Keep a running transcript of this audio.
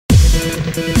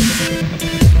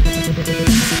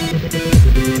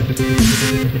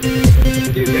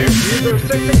Dude, there's user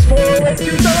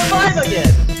 6640875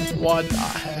 again! What the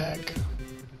heck?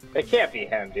 It can't be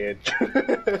him, dude.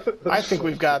 I think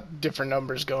we've got different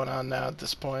numbers going on now at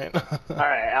this point.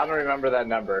 Alright, I don't remember that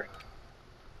number.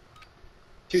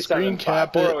 Screen 275.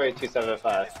 cap it.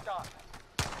 408-275.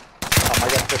 Oh, my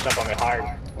guy's pushing up on me hard.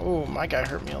 Oh, my guy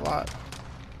hurt me a lot.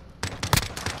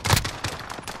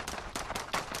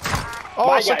 Oh,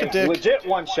 My suck a guy's dick. legit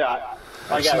one shot.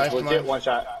 My guy's Sniped legit mine. one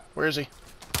shot. Where is he?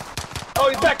 Oh,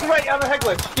 he's back right on the head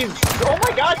glitch. He's. Oh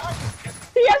my god!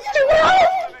 He has 2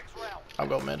 health! I'll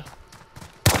go mid.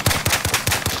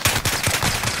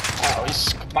 Oh,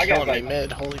 he's My guy's killing me like-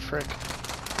 mid. Holy frick.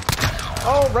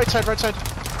 Oh, right side, right side.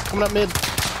 Coming up mid.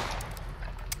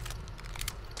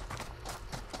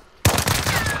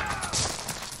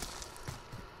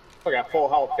 I got full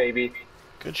health, baby.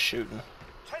 Good shooting.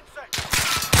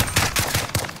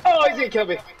 Oh, he's gonna kill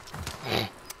me.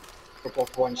 We're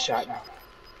both one shot now.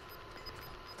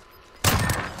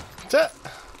 That's it.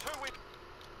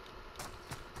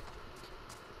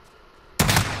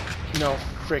 No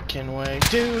frickin' way,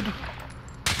 dude.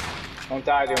 Don't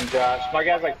die to him, Josh. My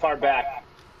guy's like far back.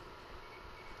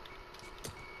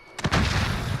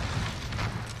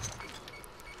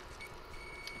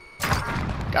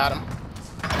 Got him.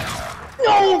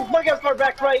 No! My guy's far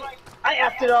back right. I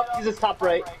effed it up. He's his top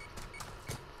right.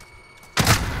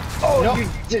 Oh, Nope. you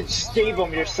just gave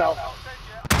him yourself.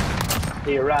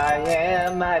 Here I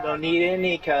am, I don't need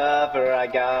any cover. I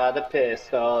got a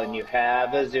pistol, and you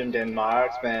have a zoomed-in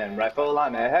marksman rifle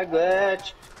on a head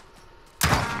glitch.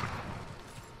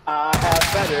 I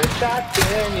have better shots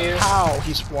than you. Ow,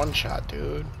 he's one shot,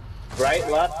 dude. Right,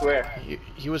 left, where?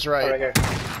 He was Oh, right. right here.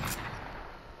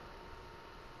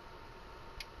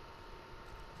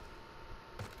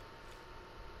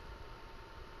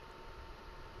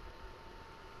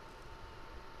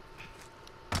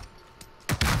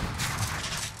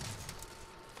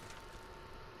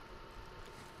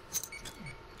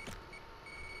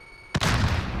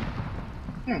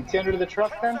 Is he under the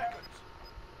truck then?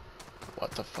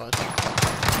 What the fudge?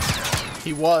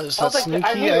 He was. I was That's like,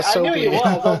 sneaky I SOB. knew he was.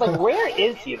 I was like, where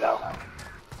is he though?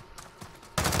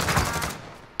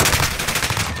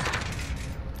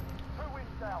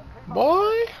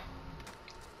 Boy.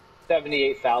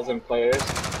 78,000 players.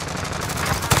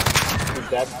 He's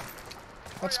dead.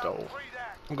 Let's go.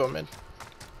 I'm going mid.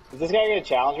 Is this guy gonna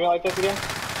challenge me like this again?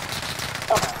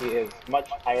 Oh, he is. Much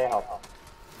higher health.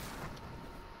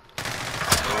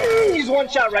 He's one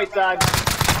shot right side.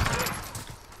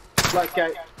 Like,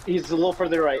 he's a little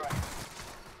further right.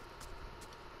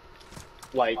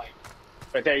 Like,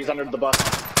 right there, he's under the bus.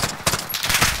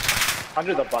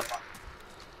 Under the bus.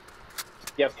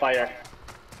 You have fire.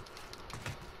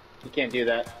 You can't do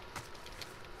that.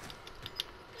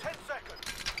 10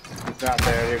 seconds. It's not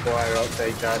there, you're going to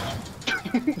take Josh.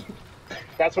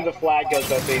 That's where the flag goes,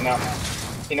 though, so you know.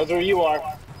 He knows where you are.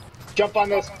 Jump on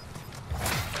this.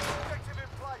 Objective in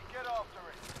play. Get after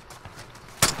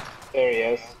it. There he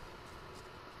is.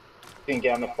 He can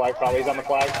get on the flag, probably he's on the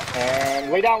flag.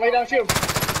 And lay down, shoot him.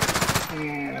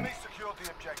 Enemy secured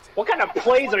the objective. What kind of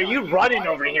plays are you running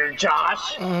over here,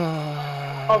 Josh?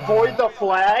 Avoid the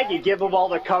flag, you give him all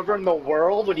the cover in the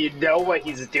world when you know what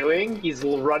he's doing? He's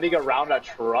running around a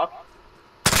truck?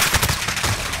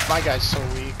 My guy's so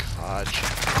weak. Fudge.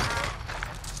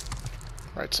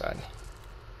 Right side.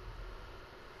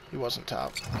 He wasn't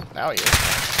top. Now he is.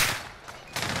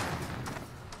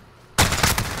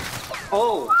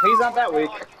 Oh, he's not that weak.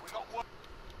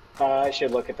 I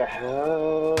should look at the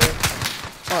hell.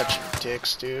 Fudge, you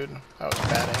dicks, dude. That was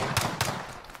bad aim.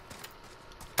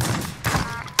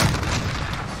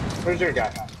 Where's your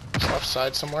guy? He's left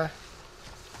side somewhere.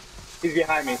 He's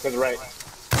behind me, to the right.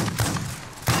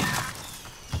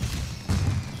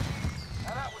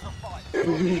 Now that was a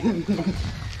fight.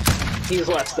 He's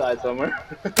left side somewhere.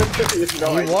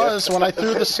 He was when I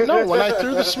threw the snow. When I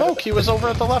threw the smoke, he was over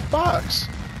at the left box.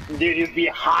 Dude, he's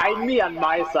behind me on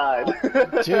my side.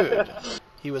 Dude,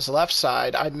 he was left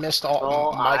side. I missed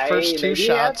all my first two maybe he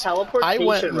had shots. I teleportation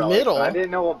went relic, middle. but I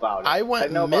didn't know about it. I went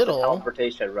didn't know middle. About the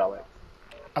teleportation relic.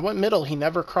 I went middle. He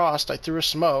never crossed. I threw a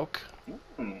smoke.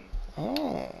 Hmm.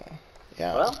 Oh,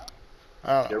 yeah. Well,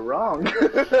 I don't know. you're wrong.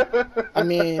 I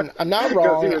mean, I'm not 'Cause he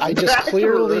wrong. was I just back to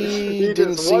clearly he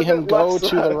didn't just see him wasn't go left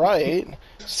to the side. right.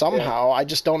 Somehow, I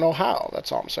just don't know how.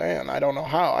 That's all I'm saying. I don't know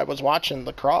how. I was watching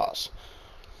the cross.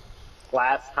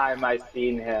 Last time I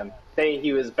seen him, say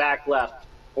he was back left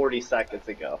 40 seconds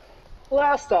ago.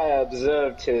 Last I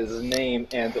observed his name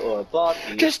and or body.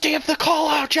 Just damn the call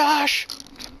out, Josh!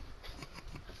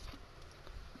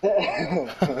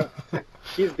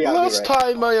 He's beyond me Last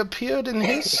time I appeared in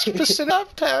his specific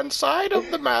left-hand side of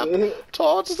the map,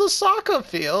 towards the soccer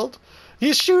field.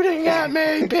 He's shooting at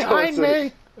me, behind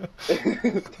me.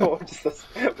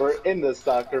 We're in the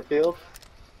soccer field.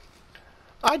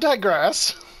 I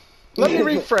digress. Let me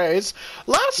rephrase.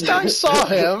 Last I saw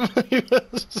him, he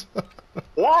was...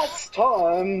 Last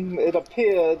time it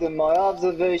appeared in my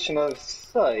observation of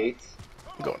sight.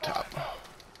 I'm going top.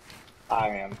 I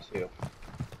am too.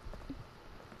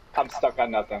 I'm stuck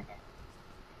on nothing.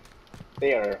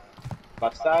 They are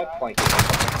left side, flanking.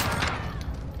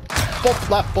 Both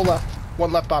left, both left.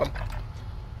 One left bottom.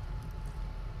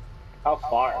 How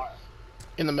far?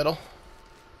 In the middle.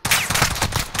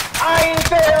 I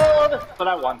failed! But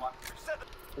I won.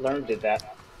 Learn did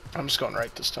that. I'm just going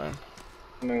right this time.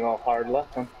 I'm gonna go hard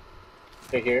left.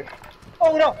 Stay here.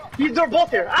 Oh no! They're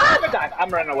both here! Ah, I'm gonna die! I'm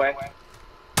running away.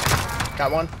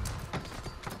 Got one.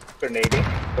 Grenading.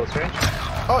 Close range.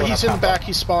 Oh, he's in the back.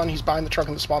 He's spawned. He's behind the truck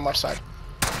on the spawn left side.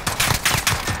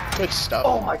 Good stuff.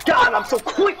 Oh my god, I'm so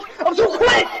quick! I'm so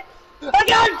quick! I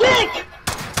got a dick!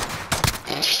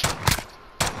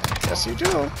 Yes, you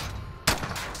do.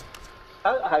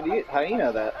 How do you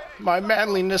know that? My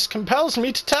manliness compels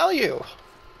me to tell you.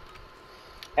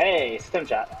 Hey, stim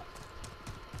shot.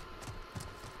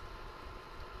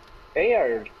 They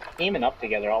are teaming up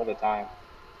together all the time.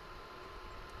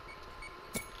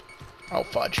 Oh,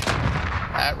 fudge.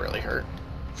 That really hurt.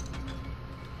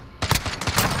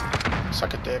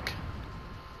 Suck a dick.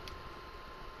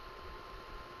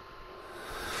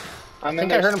 I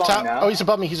think I heard him top. now. Oh, he's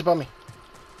above me. He's above me.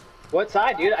 What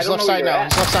side, dude? I He's don't left know side where now. you're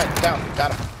He's left side. Down.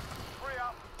 Got him.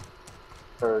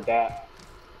 For that.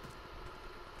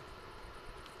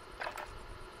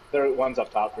 There, one's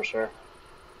up top for sure.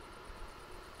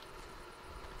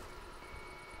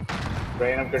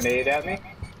 Random grenade at me.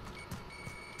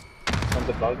 One's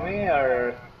above me,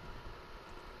 or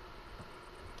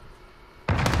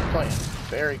Playing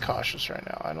very cautious right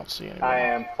now. I don't see anyone. I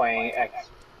am playing X.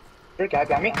 Your guy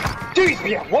got me. Jeez,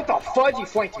 yeah, what the fudge? He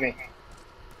flanked me.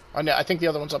 Oh, no, I think the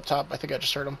other one's up top. I think I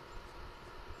just heard him.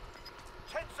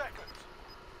 10 seconds.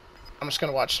 I'm just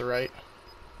gonna watch the right.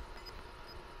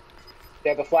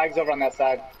 Yeah, the flag's over on that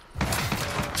side.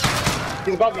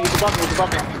 He's above me. He's above me. He's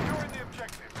above me. Securing the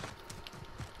objective.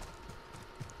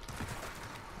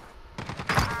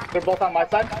 They're both on my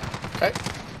side. Okay.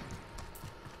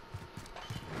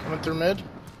 Coming through mid.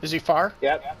 Is he far?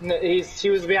 Yep. He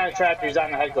was behind a tractor. He's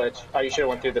on the head glitch. Oh, you should have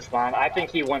went through the spawn. I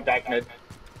think he went back mid.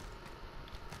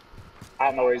 I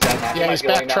don't know where he's at now. Yeah, he's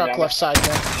back truck left side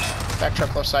there. Back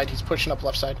truck left side. He's pushing up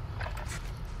left side.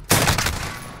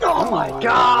 Oh my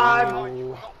god!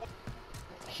 Ooh.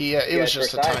 He, it was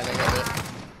just the timing of it.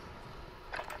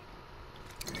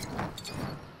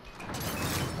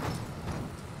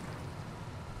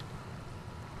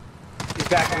 He's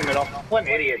back in the middle. What an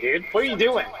idiot, dude. What are you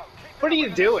doing? What are you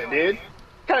doing, dude?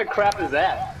 What kind of crap is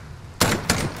that?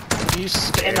 He's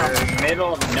In scared. the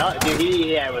middle of no, dude.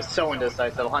 He was so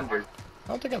indecisive. 100. I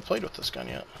don't think I've played with this gun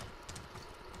yet.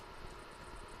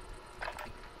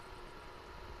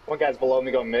 One guy's below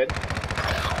me going mid.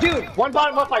 Dude, one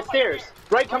bottom up my stairs.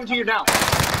 Right coming to you now.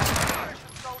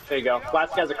 There you go.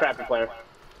 Last guy's a crappy player.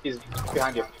 He's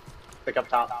behind you. Like up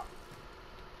top.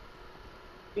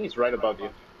 I think he's right above you.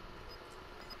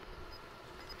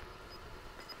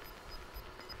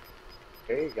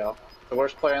 There you go. The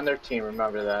worst player on their team,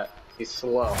 remember that. He's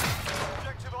slow.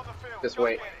 Objective on the field. Just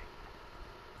wait.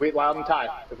 Wait, wild and tie.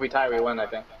 If we tie, we win, I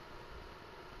think.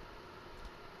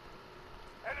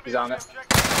 Enemy He's on it.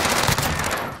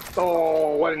 objective.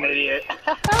 Oh, what an idiot.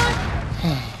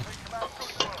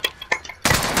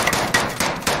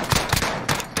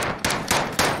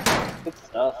 Good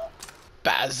stuff.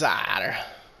 Bazaar.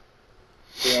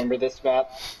 Do you remember this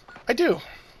map? I do.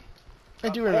 I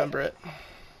do remember it.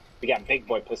 We got big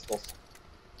boy pistols.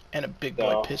 And a big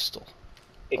boy So, pistol.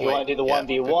 If Oh, you wait, want to do the yeah,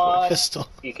 big boy 1v1, pistol.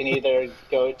 you can either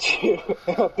go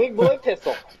to big boy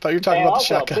pistol. Thought you were talking And about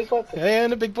the also, shotgun. big boy pistol.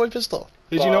 And a big boy pistol.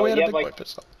 Did So, you know we had you a have, big boy like,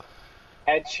 pistol?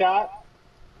 Headshot,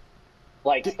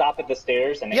 like stop at the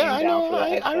stairs and Yeah, aim I down know. for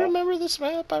the headshot. I remember this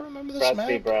map. I remember this Trust map.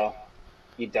 me, bro.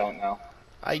 You don't know.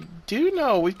 I do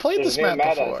know. We've played There's this new map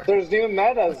metas. before. There's new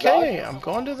metas. Okay, I'm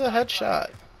going to the headshot.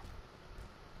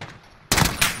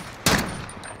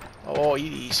 Oh,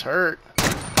 he's hurt.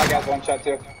 I got one shot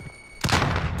too.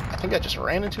 I think I just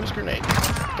ran into his grenade.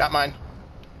 Got mine.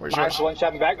 Where's Nice, yours? one shot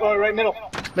in the back. Oh, right middle.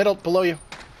 Middle, below you.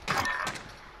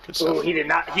 Good stuff. Ooh, he did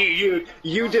not.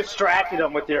 You distracted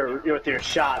him with your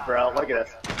shot, bro. Look at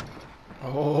this.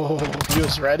 Oh, he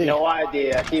was ready. No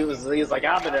idea. He was like,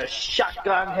 I'm gonna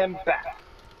shotgun him back.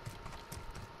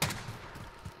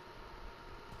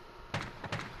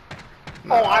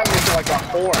 Oh, I was like a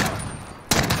horn.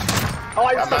 Oh,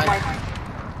 I just Got sucked mine. mine.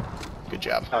 Good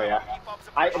job. Oh yeah.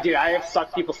 Dude, I have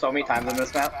sucked people so many times in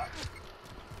this map.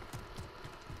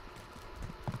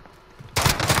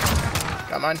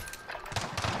 Got mine.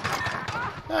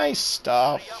 Nice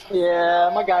stuff. Yeah,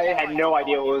 my guy had no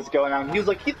idea what was going on. He was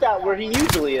like, he's not where he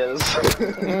usually is.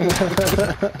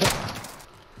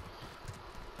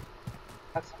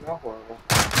 That smells horrible.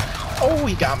 Oh,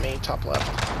 he got me. Top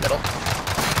left. Middle.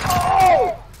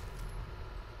 Oh!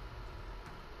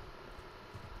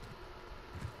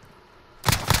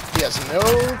 He has no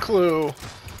clue.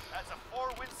 That's a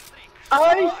 4-win streak.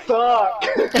 I suck!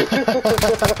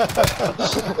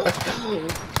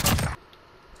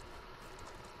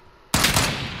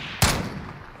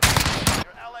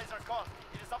 Your allies are gone.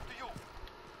 It is up to you.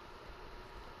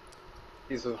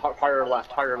 He's higher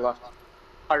left, higher left,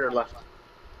 higher left.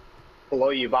 Below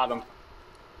you, bottom.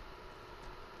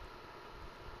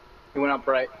 He went up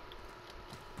right.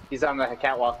 He's on the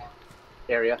catwalk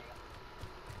area.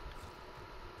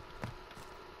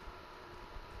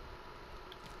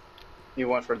 You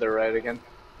went further right again.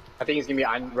 I think he's gonna be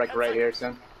on like right here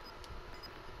soon.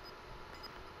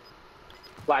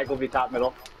 Flag will be top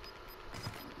middle.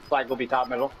 Flag will be top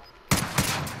middle.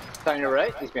 It's on your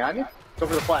right. He's behind you. Go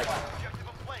for the flag. Objective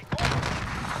in play. Go.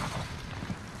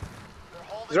 They're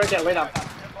holding. He's right there. Lay down.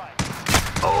 Stand by.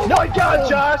 Oh my God,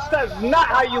 Josh! That's not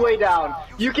how you lay down.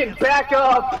 You can back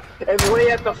up and lay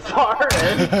at the far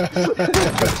end.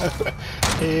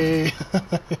 Hey.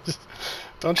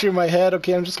 Don't shoot my head.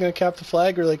 Okay, I'm just gonna cap the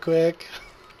flag really quick.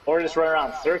 Or just run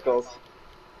around in circles.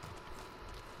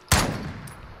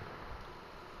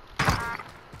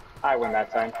 I win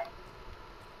that time.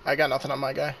 I got nothing on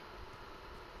my guy.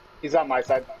 He's on my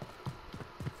side.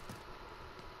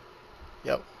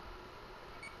 Yep.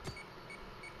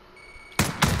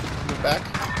 Move back.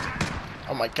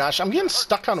 Oh my gosh, I'm getting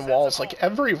stuck on walls like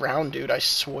every round, dude, I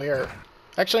swear.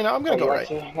 Actually, no, I'm gonna go right.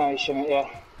 No, you shouldn't, yeah.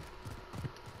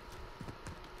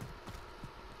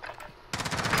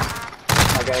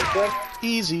 Okay, good.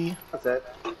 Easy. That's it.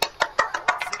 City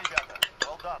gather.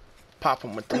 Well done. Pop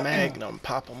him with the magnum,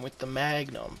 pop him with the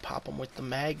magnum, pop him with the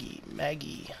Maggie.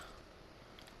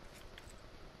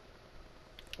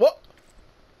 What?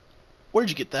 Where'd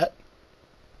you get that?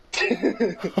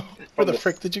 Where the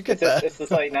frick did you get that? It's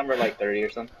just like number like 30 or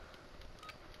something.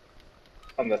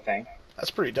 From the thing. That's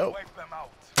pretty dope. Wipe them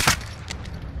out.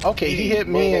 Okay, he hit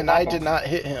me and I did not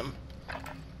hit him.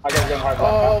 I gotta go hard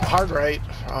Oh, left. hard right.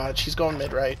 She's going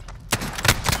mid right.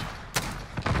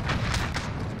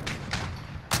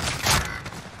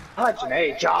 Punch an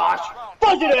A, Josh!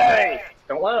 Punch an A!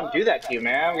 Don't let him do that to you,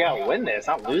 man. We gotta win this,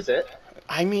 not lose it.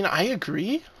 I mean, I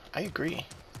agree. I agree.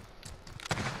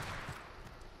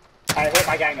 I hit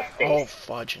my guy in the Oh, face.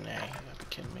 fudge and A. You gotta be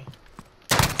kidding me.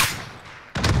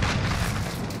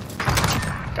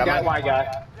 Got Got mine. my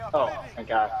guy. Oh, my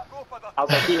God. Go for the I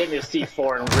was like, he hit me with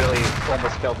C4 and really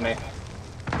almost killed me.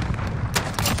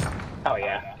 Oh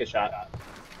yeah, good shot.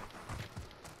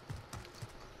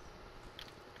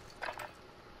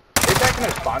 Is that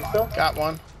gonna spawn still? Got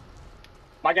one.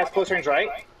 My guy's close range right.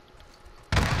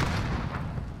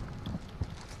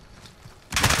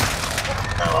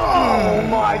 Oh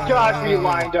my gosh, we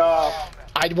lined up.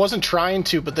 I wasn't trying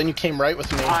to, but then you came right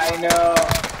with me. I know.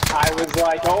 I was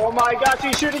like, oh my gosh,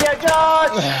 he's shooting at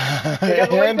Josh! We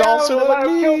gotta lay And down, also let at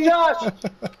him me. kill Josh!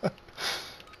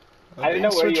 I didn't know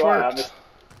where Switch you are. worked.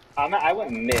 I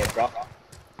went mid, bro.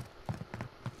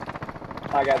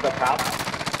 My guy's up top.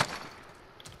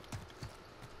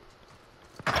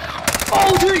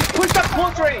 Oh, dude, he pushed up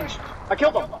close range! I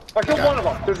killed him. I killed one of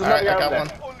them. There's another Alright, guy I over got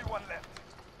there. one. only one left.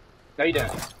 No, you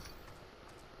didn't.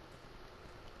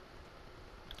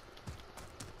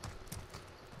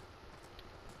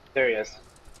 There he is.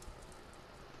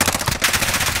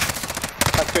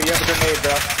 Let's go. You have a grenade,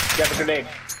 bro. You have a grenade.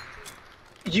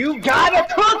 You gotta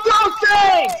cook those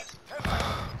things!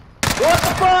 What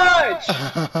the fudge?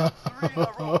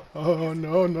 Oh,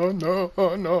 no, no, no,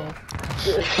 oh, no.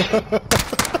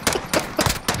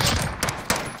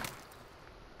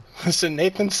 Listen,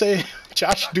 Nathan say,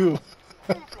 Josh do.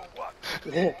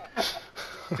 Get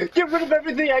rid of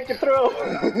everything I can throw.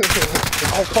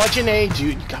 Oh, fudge and A,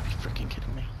 dude. You gotta be freaking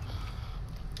kidding me.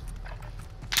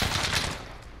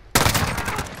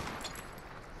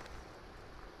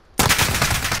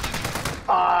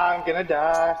 I'm gonna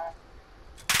die.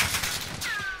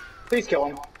 Please kill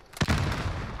him.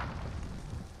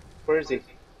 Where is he?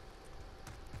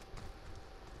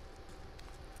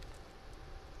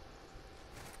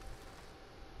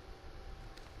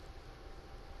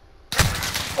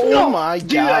 Oh my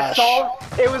Dude, I gosh. saw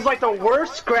it was like the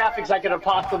worst graphics I could have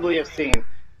possibly have seen.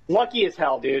 Lucky as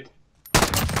hell, dude.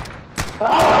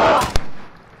 Ah!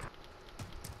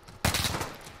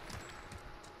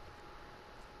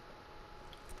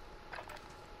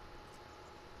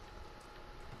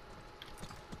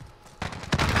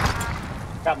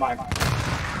 Got mine.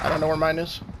 I don't know where mine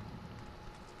is.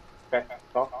 Okay,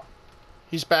 well.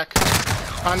 He's back.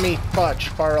 On me. Fudge.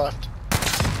 Far left.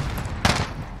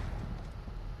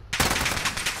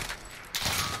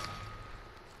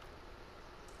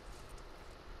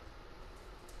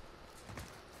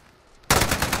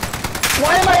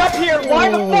 Why am I up here? Why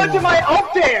the fuck am I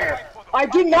up there? I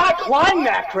did not climb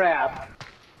that crap.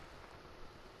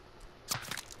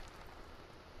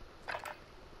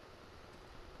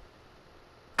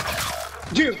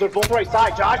 Dude, they're both right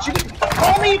side, Josh. You can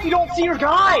call me if you don't see your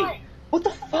guy. What the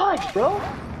fudge, bro?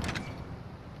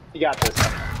 You got this.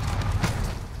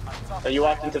 Oh, you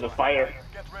walked into the fire.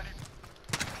 Get ready.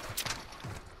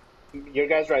 Your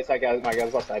guy's right side, guys. My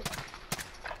guy's left side.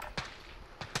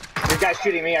 Your guy's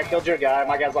shooting me. I killed your guy.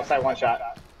 My guy's left side, one shot.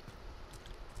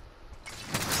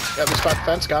 Got me spot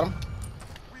fence. Got him.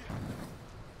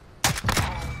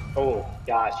 Oh,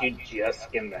 gosh. You just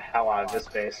skimmed the hell out of this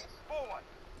base. Forward.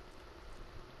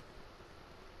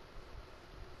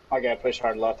 My guy pushed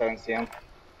hard left. I didn't see him.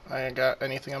 I ain't got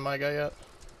anything on my guy yet.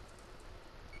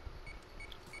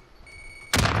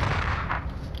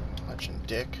 Watching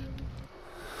dick.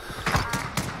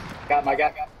 Got my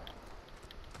guy.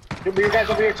 Your guys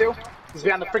over here too? He's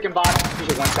behind the freaking bottom. He's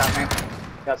just one shot, man.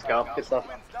 Let's go. Good stuff.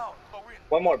 Wins down. The win.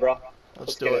 One more, bro.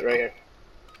 Let's get do it right here.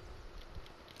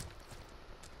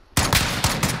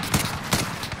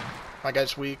 My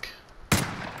guy's weak.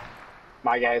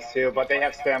 My guys too, but they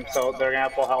have stem, so they're gonna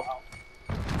have full health.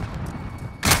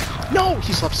 No!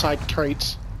 He's left side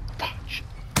crates. Fudge.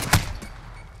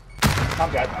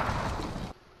 I'm dead.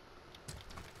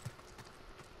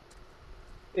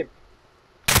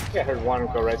 Yeah, I heard one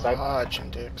go right side. Fudge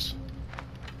and dicks.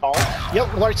 Oh,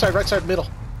 Yep, right side, middle.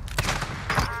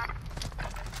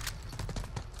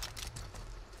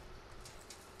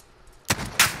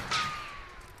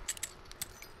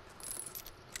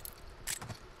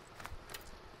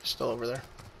 Still over there.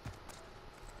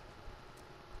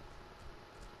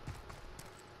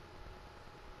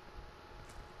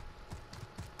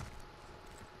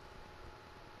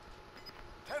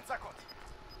 Seconds.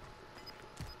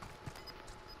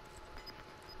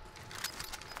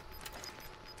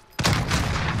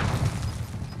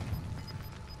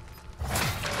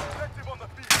 Objective on the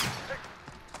field.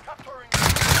 Capturing.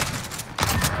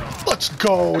 Let's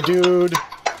go, dude.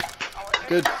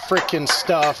 Good freaking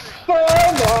stuff.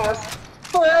 finesse,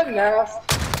 finesse,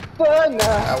 finesse.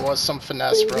 That was some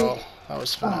finesse, bro. That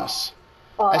was finesse.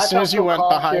 I As soon felt as you so went calm,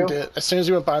 behind too. it, as soon as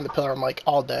you went behind the pillar, I'm like,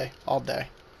 all day, all day.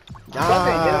 I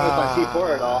didn't hit him with my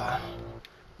C4 at all.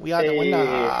 We are the Hey.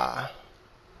 winner.